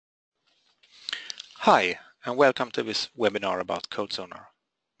Hi, and welcome to this webinar about CodeSonar.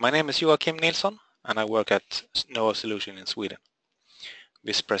 My name is Joachim Nilsson, and I work at Nohau Solution in Sweden.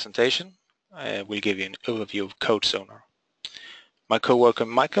 This presentation will give you an overview of CodeSonar. My co-worker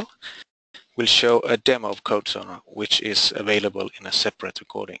Michael will show a demo of CodeSonar, which is available in a separate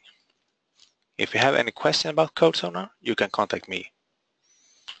recording. If you have any question about CodeSonar, you can contact me.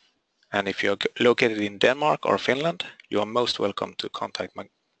 And if you're located in Denmark or Finland, you are most welcome to contact my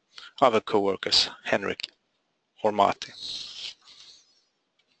other co-workers, Henrik or Marty.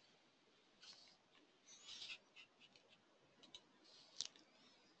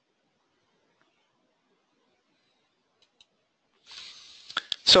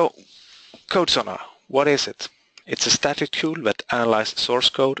 So, CodeSonar, what is it? It's a static tool that analyzes source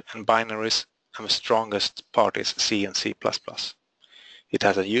code and binaries, and the strongest part is C and C++. It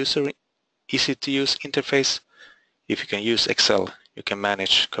has a easy-to-use interface. If you can use Excel, you can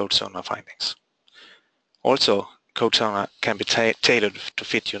manage CodeSonar findings. Also, CodeSonar can be tailored to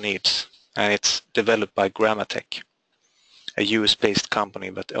fit your needs, and it's developed by Grammatech, a US-based company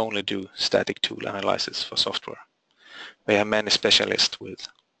that only do static tool analysis for software. They have many specialists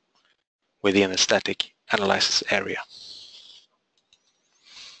within the static analysis area.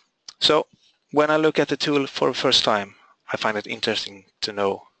 So when I look at the tool for the first time, I find it interesting to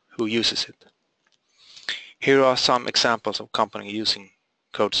know who uses it. Here are some examples of companies using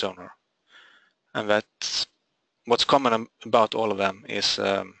CodeSonar, and that's what's common about all of them is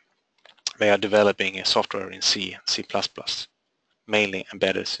they are developing a software in C and C++, mainly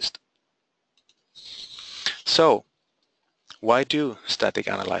embedded system. So why do static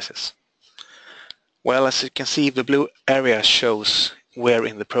analysis? Well, as you can see, the blue area shows where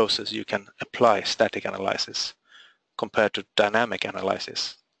in the process you can apply static analysis compared to dynamic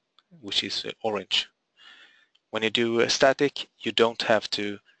analysis, which is orange. When you do a static, you don't have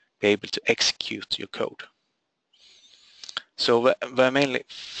to be able to execute your code. So there are mainly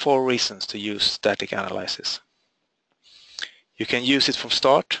 4 reasons to use static analysis. You can use it from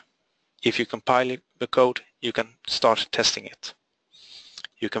start. If you compile the code, you can start testing it.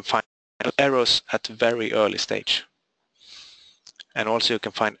 You can find errors at a very early stage. And also you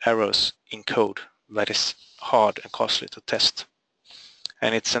can find errors in code that is hard and costly to test.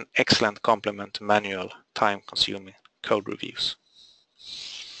 And it's an excellent complement to manual, time-consuming code reviews.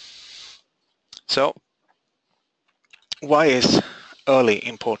 So, why is early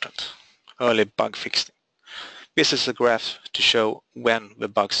important? Early bug fixing. This is a graph to show when the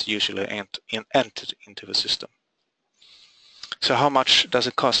bugs usually entered into the system. So how much does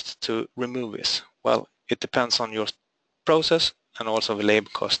it cost to remove this? Well, it depends on your process and also the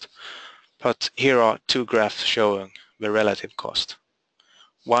labor cost. But here are 2 graphs showing the relative cost.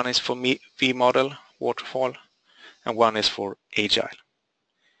 One is for V-model, waterfall, and one is for agile.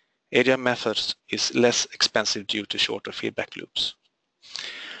 Agile methods is less expensive due to shorter feedback loops.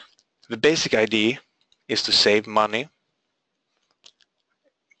 The basic idea is to save money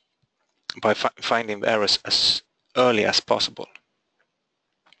by finding the errors as early as possible.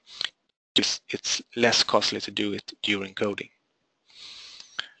 It's less costly to do it during coding.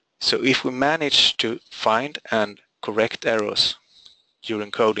 So if we manage to find and correct errors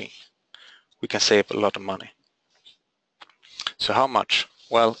during coding, we can save a lot of money. So how much?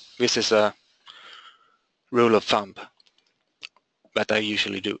 Well, this is a rule of thumb that I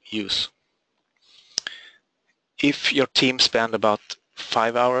usually use. If your team spend about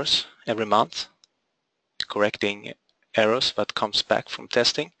 5 hours every month correcting errors that comes back from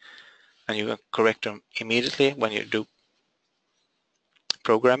testing, and you can correct them immediately when you do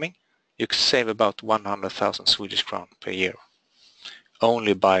programming, you can save about 100,000 Swedish crown per year,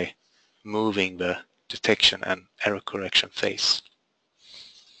 only by moving the detection and error correction phase.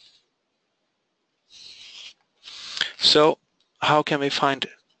 So how can we find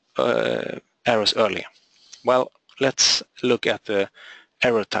errors early? Well, let's look at the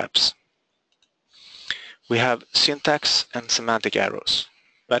error types. We have syntax and semantic errors.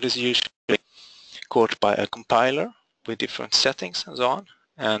 That is usually caught by a compiler with different settings and so on.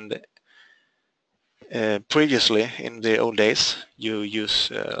 And previously, in the old days, you use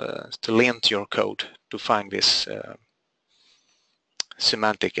to lint your code to find this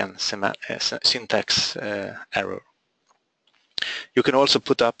semantic and syntax error. You can also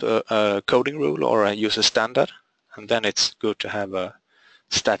put up a coding rule or use a standard, and then it's good to have a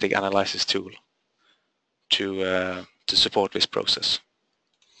static analysis tool to support this process.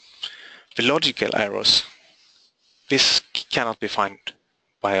 The logical errors, this cannot be found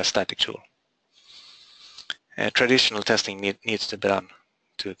by a static tool. Traditional testing needs to be done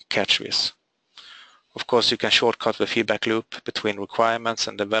to catch this. Of course, you can shortcut the feedback loop between requirements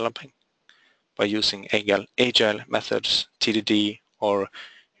and developing, by using agile methods, TDD, or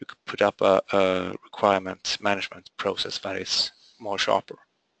you could put up a requirement management process that is more sharper.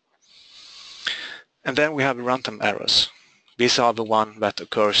 And then we have runtime errors. These are the one that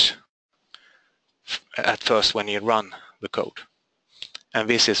occurs at first when you run the code. And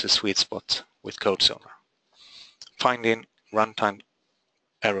this is the sweet spot with CodeSonar. Finding runtime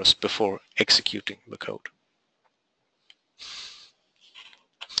errors before executing the code.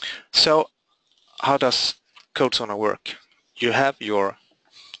 So how does CodeSonar work? You have your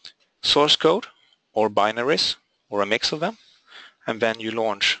source code or binaries or a mix of them, and then you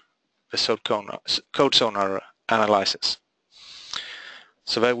launch the CodeSonar analysis.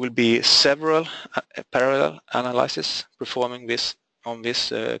 So there will be several parallel analyses performing this on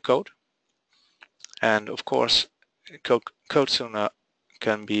this code, and of course CodeSonar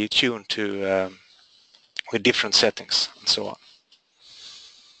can be tuned to with different settings and so on.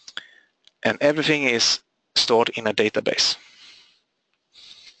 And everything is stored in a database.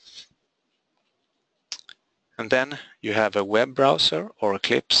 And then you have a web browser or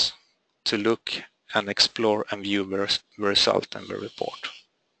Eclipse to look and explore and view the result and the report.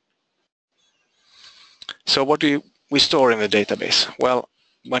 So what do we store in the database? Well,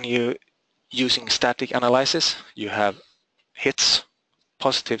 when you're using static analysis, you have hits,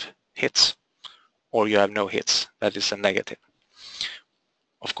 positive hits, or you have no hits. That is a negative.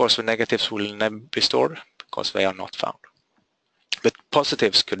 Of course, the negatives will never be stored because they are not found. But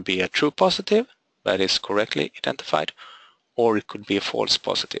positives could be a true positive that is correctly identified, or it could be a false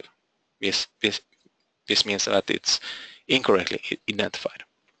positive. This means that it's incorrectly identified.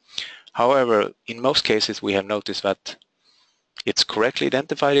 However, in most cases we have noticed that it's correctly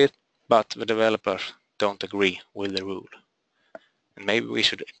identified, but the developers don't agree with the rule. And maybe we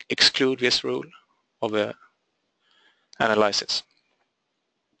should exclude this rule of the analysis.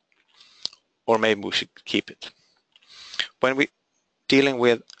 Or maybe we should keep it. When we dealing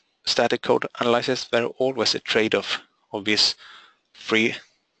with static code analysis, there is always a trade-off of this three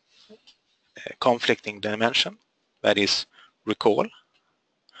conflicting dimension, that is recall,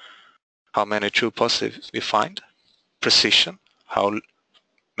 how many true positives we find, precision, how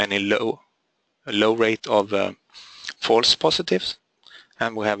many low rate of false positives,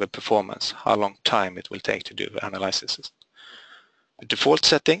 and we have a performance, how long time it will take to do the analysis. The default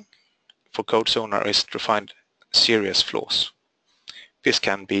setting for CodeSonar is to find serious flaws. This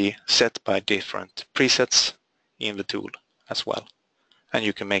can be set by different presets in the tool as well, and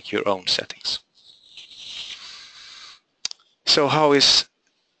you can make your own settings. So how is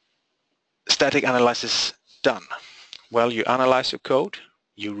static analysis done? Well, you analyze your code,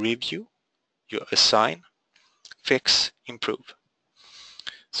 you review, you assign, fix, improve.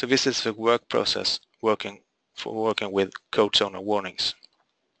 So this is the work process working with CodeSonar warnings.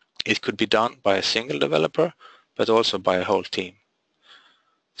 It could be done by a single developer, but also by a whole team.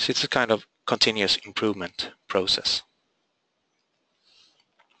 So it's a kind of continuous improvement process.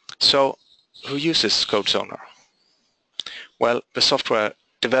 So who uses CodeSonar? Well, the software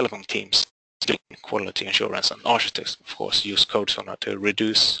developing teams, quality assurance and architects, of course, use CodeSonar to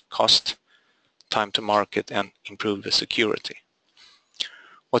reduce cost, time to market, and improve the security.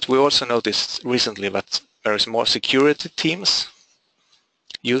 What we also noticed recently that there is more security teams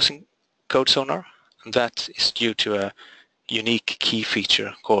using CodeSonar, and that is due to a unique key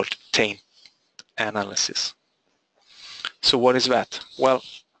feature called taint analysis. So what is that? Well,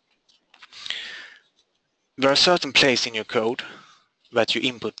 there are certain places in your code that you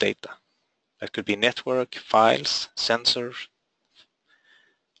input data. That could be network, files, sensors,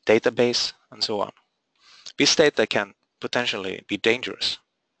 database, and so on. This data can potentially be dangerous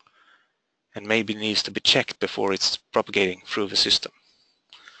and maybe needs to be checked before it's propagating through the system.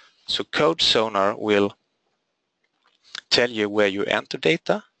 So CodeSonar will tell you where you enter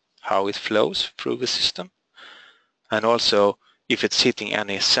data, how it flows through the system, and also if it's hitting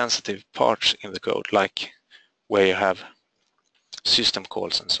any sensitive parts in the code, like where you have system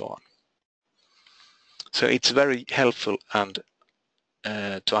calls and so on. So it's very helpful and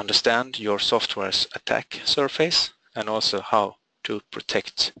to understand your software's attack surface and also how to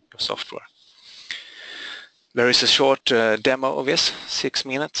protect your software. There is a short demo of this, 6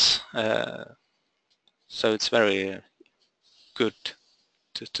 minutes, so it's very good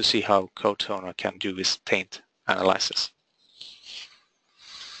to see how CodeSonar can do this taint analysis.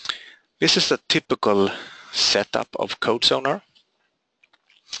 This is a typical setup of CodeSonar.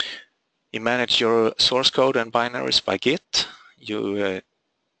 You manage your source code and binaries by Git. You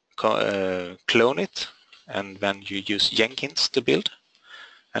clone it, and then you use Jenkins to build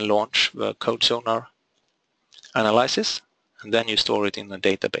and launch the CodeSonar analysis, and then you store it in a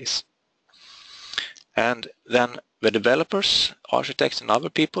database. And then the developers, architects and other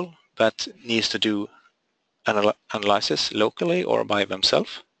people that needs to do analysis locally or by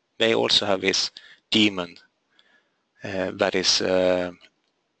themselves, they also have this daemon that is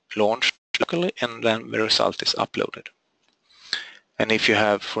launched locally, and then the result is uploaded. And if you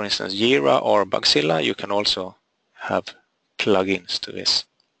have, for instance, Jira or Bugzilla, you can also have plugins to this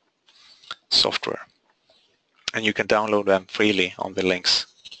software. And you can download them freely on the links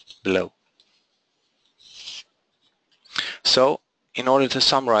below. So, in order to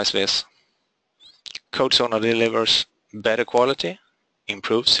summarize this, CodeSonar delivers better quality,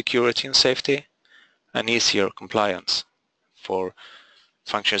 improved security and safety, and easier compliance for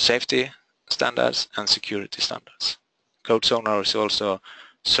function safety standards and security standards. CodeSonar is also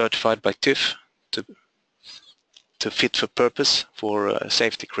certified by TÜV to fit for purpose for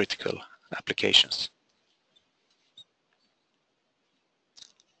safety critical applications.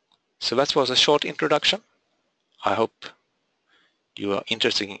 So that was a short introduction. I hope you are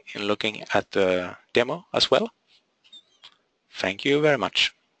interested in looking at the demo as well. Thank you very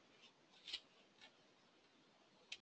much.